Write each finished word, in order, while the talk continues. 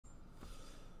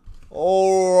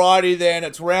Alrighty then,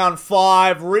 it's round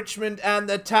 5. Richmond and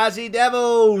the Tassie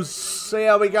Devils. See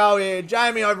how we go here.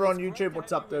 Jamie over on YouTube,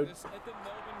 what's up, dude?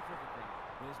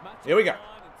 Here we go.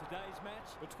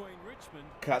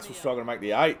 Cats will struggle to make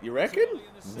the 8, you reckon?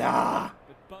 Nah.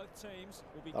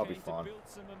 That'll be fine.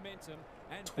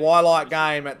 Twilight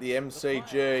game at the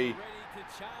MCG.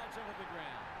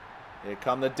 Here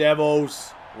come the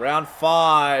Devils. Round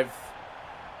 5.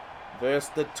 Versus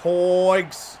the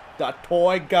Toigs. The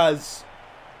Toigas.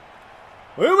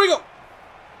 Here we go.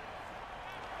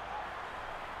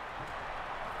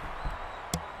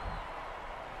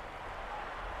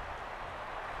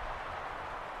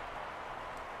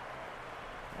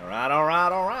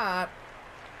 Alright.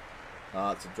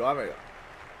 It's a driver.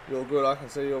 You're good. I can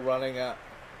see you're running at.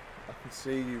 I can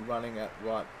see you running at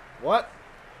right. What?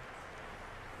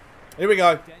 Here we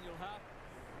go.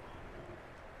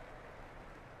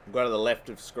 We'll go to the left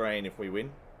of screen if we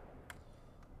win.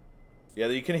 Yeah,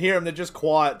 you can hear them. They're just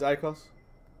quiet, Dacos.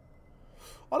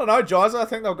 I don't know, Jaiza. I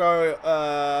think they'll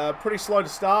go pretty slow to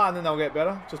start and then they'll get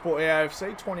better. Just bought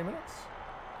AFC, 20 minutes.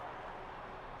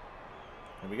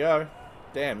 Here we go.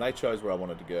 Damn, they chose where I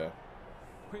wanted to go.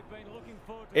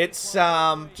 It's,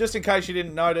 just in case you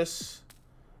didn't notice,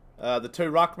 the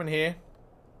 2 ruckmen here.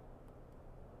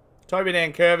 Toby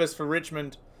Nankervis for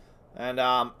Richmond. And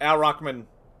our ruckman,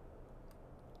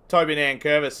 Toby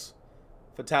Nankervis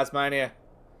for Tasmania.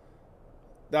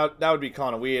 That would be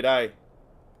kind of weird, eh?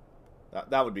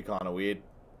 That would be kind of weird.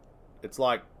 It's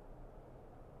like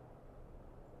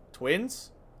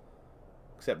twins,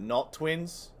 except not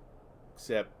twins,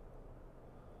 except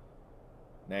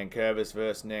Nankervis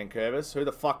versus Nankervis. Who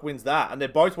the fuck wins that? And they're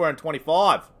both wearing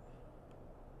 25.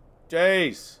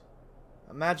 Jeez,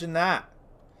 imagine that.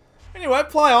 Anyway,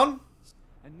 play on.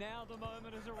 And now the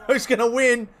moment is arrived. Who's gonna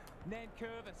win?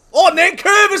 Oh,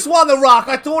 Nankervis won the ruck.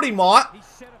 I thought he might.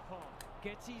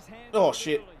 Oh,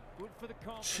 shit.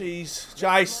 Jeez.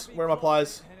 Jace, where are my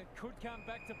players?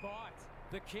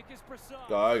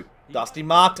 Go. Dusty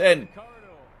Martin.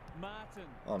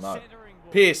 Oh, no.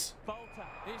 Pierce.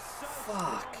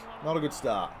 Fuck. Not a good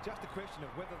start. Just a question of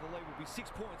whether the lead will be 6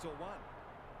 points or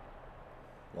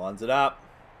 1. Lines it up.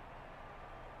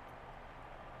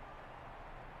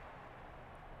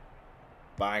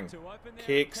 Bang.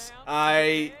 Kicks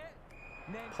a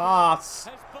pass.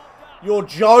 You're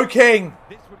joking.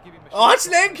 Oh, it's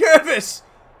Nankervis.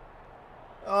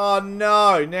 Oh,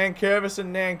 no. Nankervis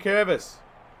and Nankervis.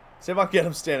 See if I can get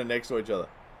them standing next to each other.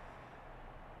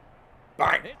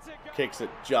 Bang. Kicks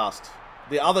it just.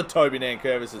 The other Toby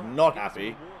Nankervis is not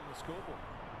happy.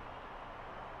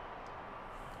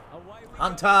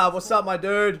 Hunter, what's up, my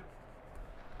dude?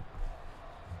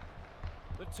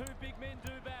 The 2 big men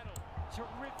do battle.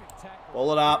 Terrific tackle.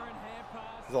 Pull it up.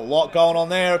 There's a lot going on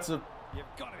there. It's a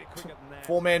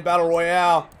 4-man battle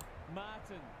royale.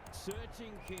 Martin,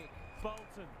 searching kick.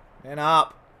 Bolton. Man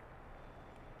up.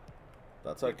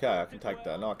 That's okay. I can take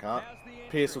that. No, I can't.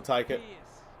 Pierce will take it.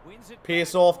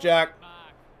 Pierce off, Jack.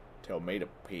 Tell me to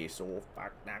pierce off.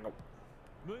 Fuck, naggle.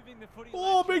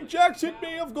 Oh, Big Jack's hit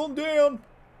me. I've gone down.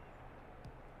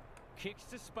 Kicks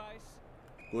to space.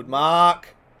 Good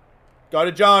mark. Go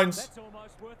to Jones. That's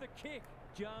almost worth a kick.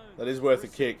 Jones. That is worth a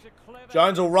kick.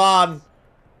 Jones will run.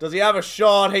 Does he have a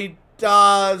shot? He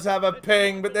does have a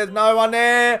ping, but there's no one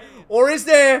there. Or is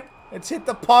there? It's hit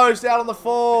the post out on the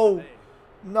full.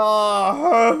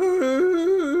 No.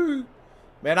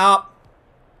 Man up.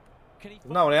 There's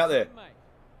no one out there.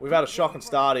 We've had a shocking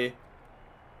start here.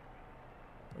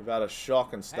 We've had a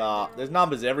shocking start. There's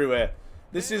numbers everywhere.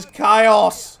 This is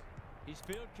chaos. His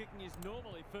field kicking is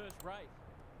normally first rate.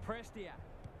 Prestia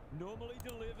normally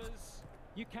delivers.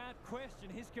 You can't question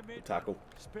his commitment. Good tackle.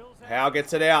 Howe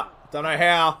gets it out. Don't know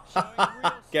how.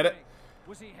 Get it?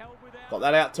 Got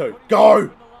that out too.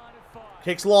 Go!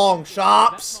 Kicks long.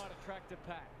 Sharps.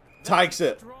 Takes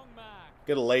it.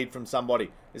 Get a lead from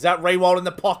somebody. Is that Rewald in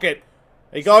the pocket?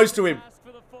 He goes to him.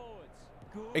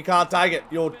 He can't take it.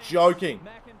 You're joking.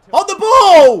 On the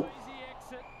ball!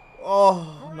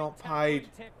 Oh, not paid.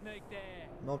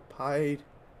 Not paid.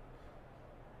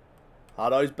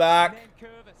 Hardo's back.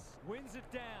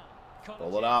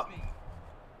 Pull it up.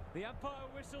 The umpire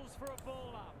whistles for a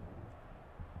ball up.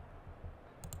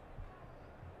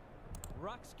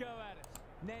 Rucks go at it.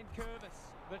 Nankervis,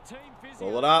 the team physio,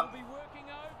 pull it up. will be working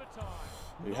overtime.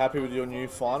 Are you happy with your new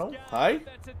final? Hey?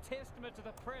 That's a testament to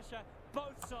the pressure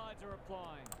both sides are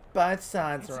applying. Both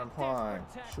sides are applying.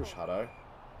 Shush, Hutto.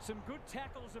 Some good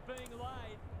tackles are being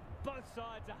laid. Both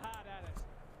sides are hard at it.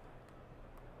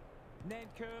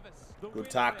 Nankervis. Good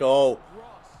tackle.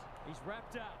 Ross, he's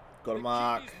wrapped up. Got a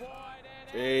mark.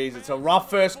 Jeez, it's a rough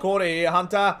first quarter here,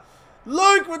 Hunter.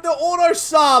 Luke with the auto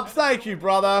sub. Thank you,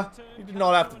 brother. You did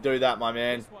not have to do that, my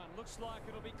man.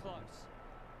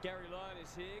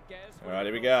 Alright,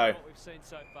 here we go.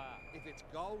 If it's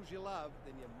goals you love,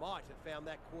 then you might have found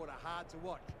that quarter hard to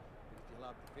watch. But if you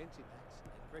love defensive acts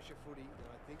and pressure footy, then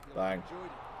I think you'll have enjoyed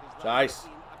it. Chase.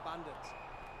 In abundance.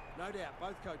 No doubt,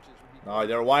 both coaches will be... No,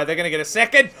 they're away. They're going to get a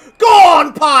second.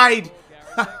 Gone, paid.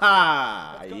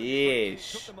 Haha,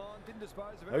 yes.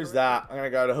 Who's that? I'm going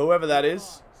to go to whoever that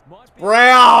is.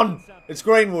 Brown. It's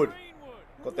Greenwood.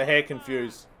 Got the hair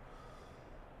confused.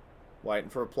 Waiting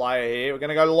for a player here. We're going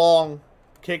to go long.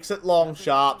 Kicks it long.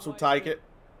 Sharps will take it.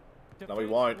 No, he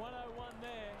won't.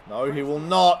 No, he will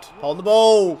not. Hold the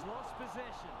ball.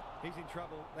 He's in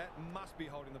trouble. That must be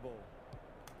holding the ball.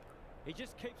 He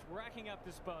just keeps racking up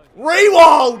disposal.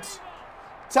 Rewald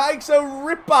takes a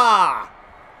ripper.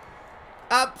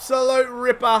 Absolute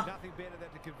ripper. Nothing better than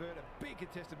to convert a big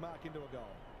contested mark into a goal.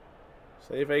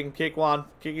 See if he can kick one.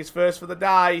 Kick his first for the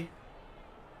day.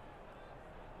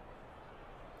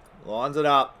 Lines it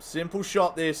up. Simple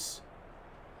shot this.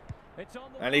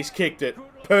 And he's kicked it.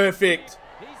 Perfect.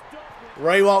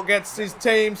 Rewalt gets his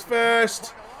team's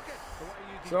first.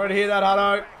 Sorry to hear that,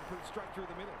 Hutto.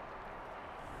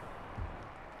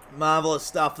 Marvellous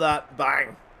stuff that.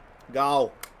 Bang.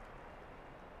 Goal.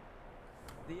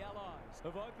 The Allies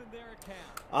have opened their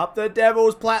account. Up the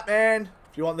Devils, Platt, man.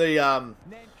 If you want the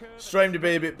stream to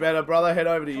be a bit better, brother, head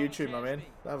over to YouTube, my man.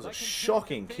 That was a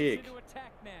shocking kick.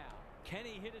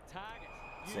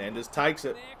 Sanders takes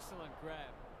it.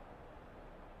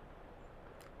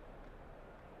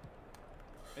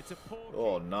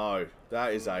 Oh, no.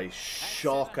 That is a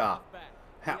shocker.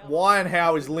 Why and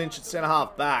how is Lynch at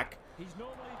centre-half back?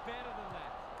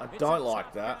 I don't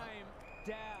like that.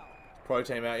 Pro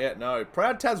team out yet? No.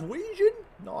 Proud Taswegian?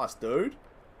 Nice, dude.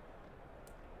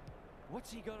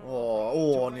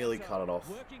 Oh, nearly cut it off.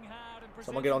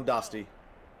 Someone get on Dusty.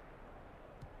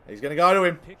 He's going to go to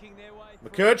him.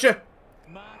 McKercher.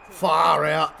 Far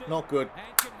out. Not good.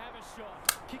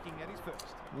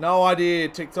 No idea,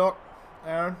 TikTok.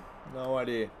 Aaron? No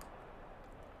idea.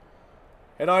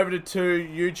 Head over to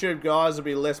YouTube, guys. It'll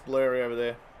be less blurry over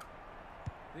there.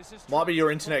 Might be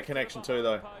your internet connection too,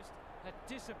 though.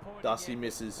 Dusty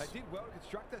misses. They did well to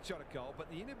construct that shot at goal,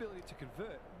 but the inability to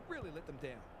convert really let them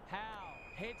down. Howe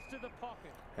heads to the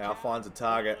pocket. Howe finds a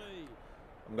target.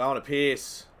 I'm going to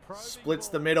Pierce. Splits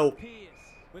the middle.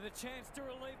 With a chance to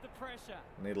relieve the pressure.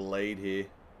 Need a lead here.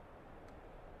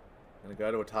 Gonna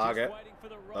go to a target.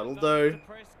 That'll do.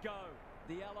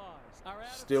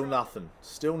 Still nothing.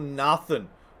 Still nothing.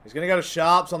 He's gonna go to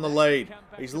Sharps on the lead.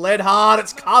 He's led hard.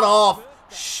 It's cut off.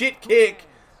 Shit kick.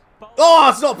 Oh,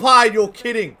 it's not paid. You're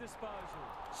kidding.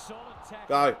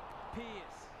 Go.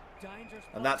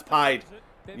 And that's paid.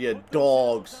 You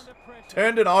dogs.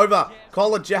 Turned it over.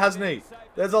 Collar Jasny.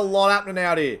 There's a lot happening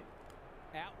out here.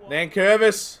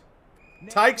 Nankervis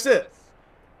takes it.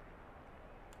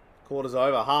 Quarter's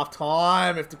over. Half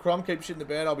time. If the Crom keeps shitting the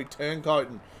bed, I'll be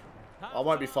turncoating. I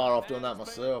won't be far off doing that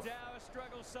myself.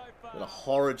 Got a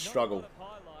horrid struggle.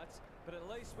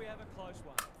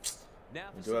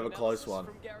 We do have a close one.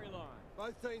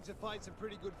 Both teams have played some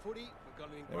pretty good footy.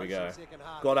 There we go.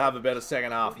 Got to have a better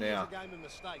second half now. It's a game of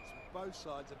mistakes. Both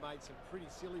sides have made some pretty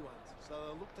silly ones. So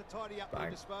they'll look to tidy up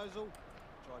their disposal.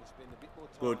 Try to spend a bit more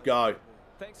time. Good go.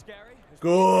 Thanks, Gary.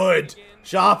 Good.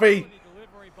 Sharpie.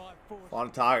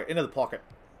 Final target. Into the pocket.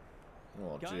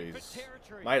 Oh, jeez.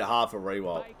 Made it hard for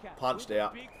Rewalt. Punched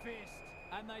out. Do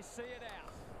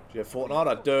you have Fortnite?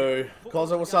 I do.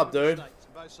 Cozzo, what's up, dude?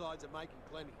 Both sides are making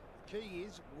plenty. The key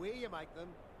is where you make them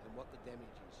and what the damage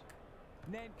is.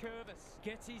 Nankervis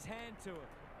gets his hand to it.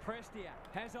 Prestia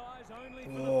has eyes only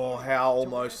for oh, how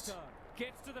almost.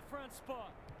 Gets to the front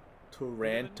spot.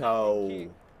 Taranto.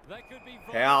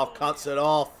 How cuts it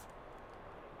off.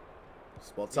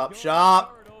 Spots up sharp.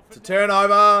 It's a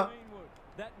turnover.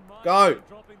 Go.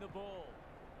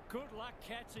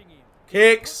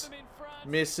 Kicks.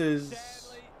 Misses.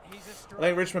 I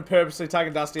think Richmond purposely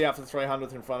taking Dusty out for the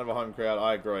 300th in front of a home crowd.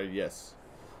 I agree, yes.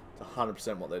 It's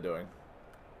 100% what they're doing.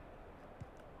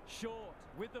 Short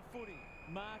with the footy.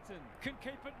 Martin can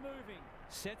keep it moving.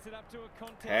 Sets it up to a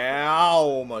contest. How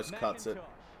almost cuts it.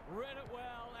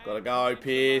 Gotta go,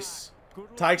 Pierce.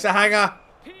 Takes a hanger.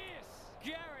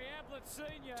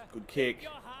 Good kick.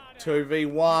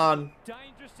 2v1.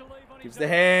 Gives the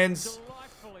hands.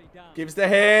 Gives the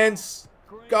hands.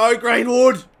 Go,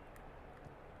 Greenwood.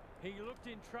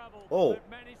 Oh.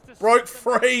 Broke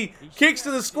free. Kicks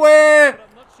to the square.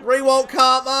 Rewalt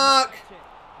can't mark.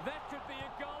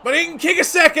 But he can kick a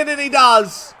second, and he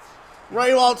does.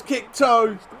 Rewalt's kick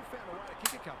 2.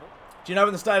 Do you know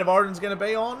when the State of Origin's going to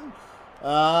be on?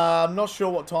 I'm not sure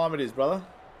what time it is, brother.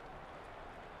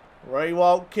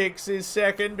 Rewalt kicks his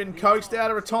second. Been coaxed out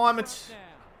of retirement.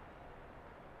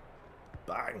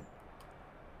 Bang.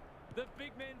 The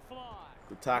big men fly.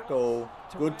 Good tackle.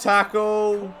 Good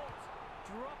tackle.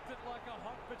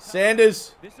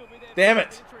 Sanders. Damn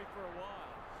it.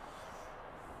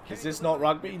 Is this not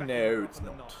rugby? No, it's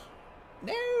not.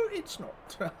 No, it's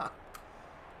not.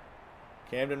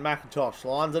 Camden McIntosh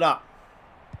lines it up.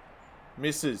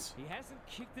 Misses.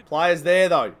 Players there,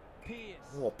 though.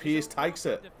 Oh, Pierce takes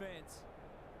it.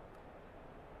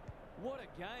 What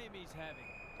a game he's having.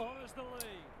 Honors the lead.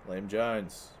 Liam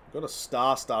Jones. Got a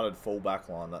star-studded full-back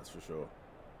line, that's for sure.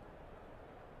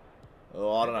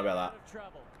 Oh, I don't know about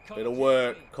that. It'll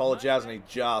work. College hasn't he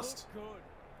just.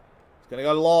 It's going to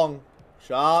go long.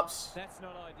 Sharps.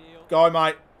 Go,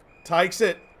 mate. Takes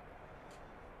it.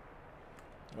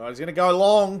 All right, he's going to go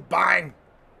long. Bang.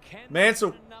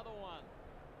 Mansell.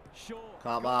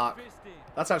 Can't mark.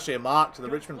 That's actually a mark to the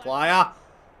Richmond player.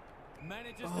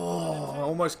 Oh,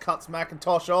 almost cuts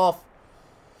McIntosh off.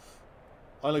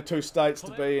 Only 2 states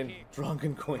to be in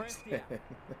drunken Queensland.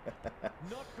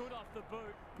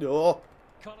 Oh.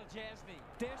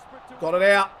 Got it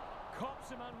out.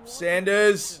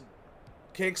 Sanders.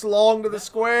 Kicks long to the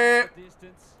square.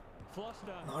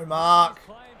 No mark.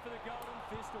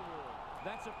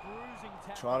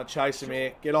 Trying to chase him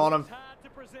here. Get on him.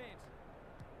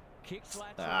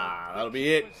 That'll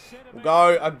be it. We'll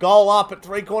go a goal up at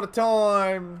 3/4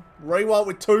 time. Rewalt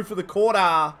with 2 for the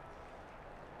quarter.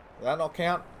 Will that not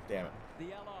count? Damn it.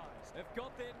 The Allies have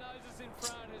got their noses in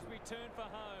front as we turn for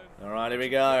home. All right, here we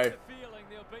go. Feeling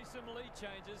there'll be some lead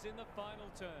changes in the final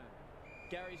turn.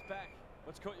 Gary's back.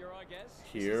 What's caught your eye, Gaz?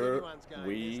 Here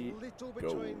we little go.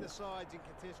 between the sides in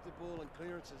contested ball and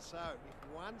clearances. So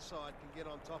if one side can get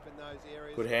on top in those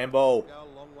areas, Good handball. go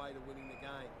a long way to winning the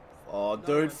game. Oh,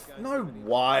 dude, no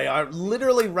way. I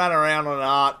literally ran around on an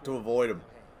arc to avoid him.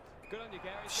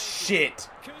 Shit.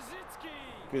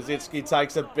 Kazitsky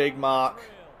takes a big mark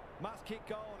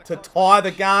to tie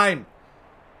the game.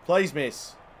 Please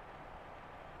miss.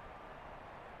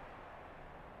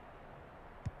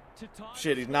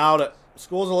 Shit, he's nailed it.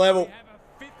 Scores a level.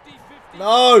 No.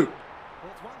 Well,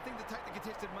 it's one thing to take the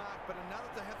contested mark, but another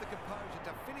to have the composure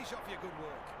to finish off your good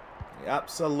work. He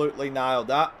absolutely nailed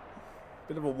that.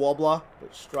 Bit of a wobbler,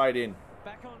 but straight in.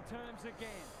 Back on terms again.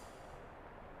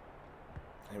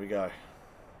 Here we go.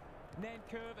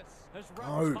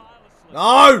 No.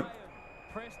 No.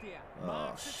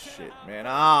 Oh, shit. Man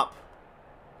up.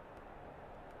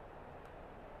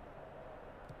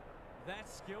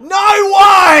 No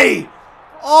way!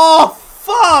 Oh,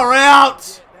 far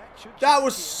out. That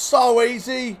was so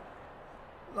easy.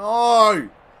 No.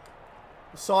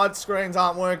 The side screens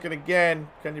aren't working again.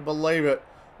 Can you believe it?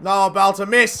 Noah Bell to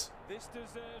miss.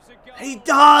 He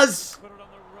does.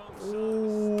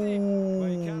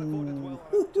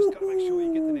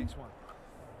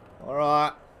 All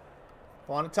right.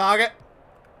 Find a target.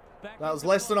 That was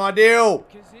less than ideal.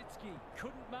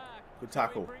 Good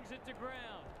tackle.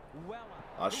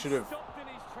 I should have.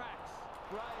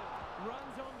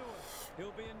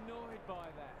 He'll be annoyed by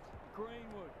that.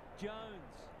 Greenwood, Jones.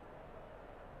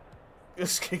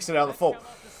 Just kicks it out of the full.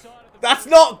 That's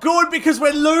not good because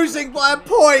we're losing by a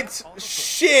point.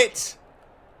 Shit.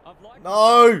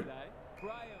 No.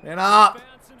 Man up.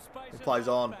 He plays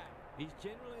on.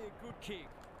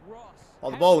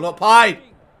 On the ball, not paid.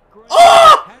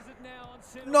 Oh!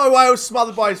 No way, it was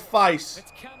smothered by his face.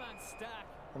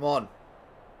 Come on.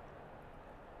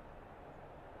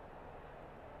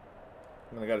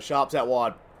 I'm going to go to Sharps out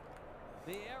wide.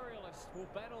 He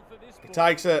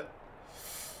takes it.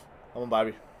 Come on,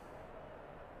 baby.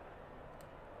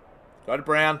 Go to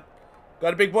Brown.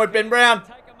 Go to big boy Ben Brown.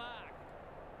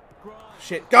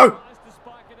 Shit, go.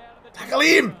 Tackle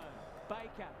him.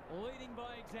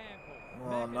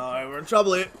 Oh, no. We're in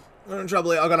trouble here. We're in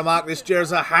trouble here. I've got to mark this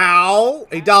Jerza Howe.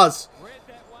 He does.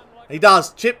 He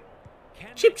does. Chip.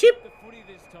 Chip, chip.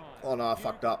 Oh, no. I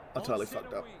fucked up. I totally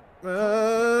fucked up.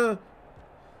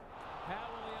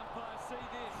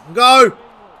 Go.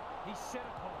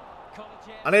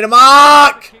 I need a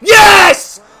mark.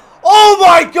 Yes. Oh,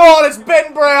 my God. It's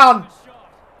Ben Brown.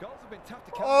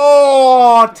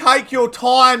 Oh, take your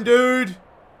time, dude.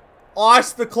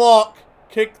 Ice the clock.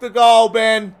 Kick the goal,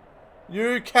 Ben.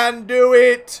 You can do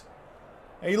it.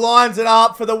 He lines it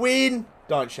up for the win.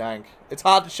 Don't shank. It's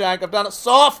hard to shank. I've done it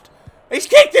soft. He's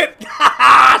kicked it.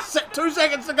 2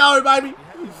 seconds to go, baby.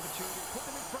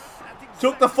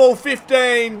 Took the full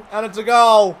 15, and it's a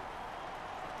goal.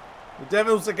 The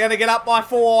Devils are going to get up by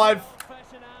 5.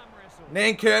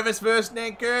 Nankervis versus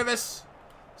Nankervis.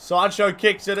 Sideshow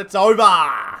kicks it. It's over.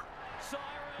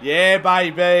 Yeah,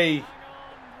 baby.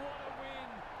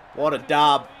 What a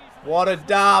dub. What a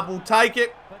dub. We'll take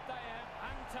it.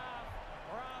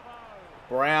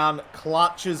 Brown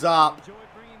clutches up.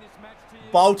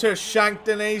 Bolter shanked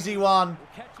an easy one.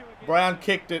 Brown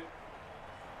kicked it.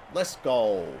 Let's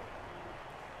go.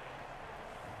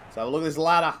 So have a look at this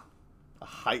ladder. I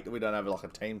hate that we don't have like a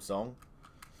team song.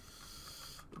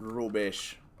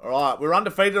 Rubbish. Alright, we're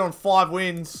undefeated on 5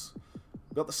 wins.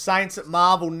 We've got the Saints at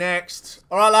Marvel next.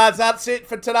 Alright lads, that's it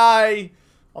for today.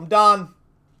 I'm done.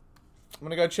 I'm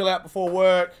going to go chill out before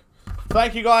work.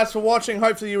 Thank you guys for watching.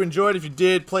 Hopefully you enjoyed. If you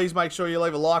did, please make sure you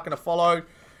leave a like and a follow.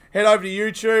 Head over to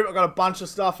YouTube. I've got a bunch of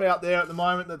stuff out there at the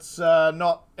moment that's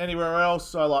not anywhere else.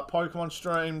 So like Pokemon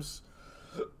streams.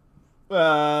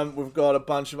 We've got a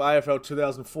bunch of AFL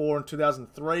 2004 and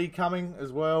 2003 coming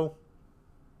as well.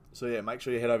 So yeah, make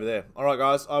sure you head over there. Alright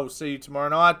guys, I will see you tomorrow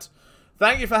night.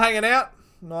 Thank you for hanging out.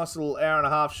 Nice little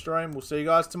hour-and-a-half stream. We'll see you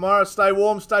guys tomorrow. Stay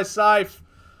warm, stay safe.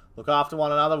 Look after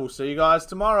one another. We'll see you guys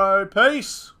tomorrow.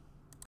 Peace.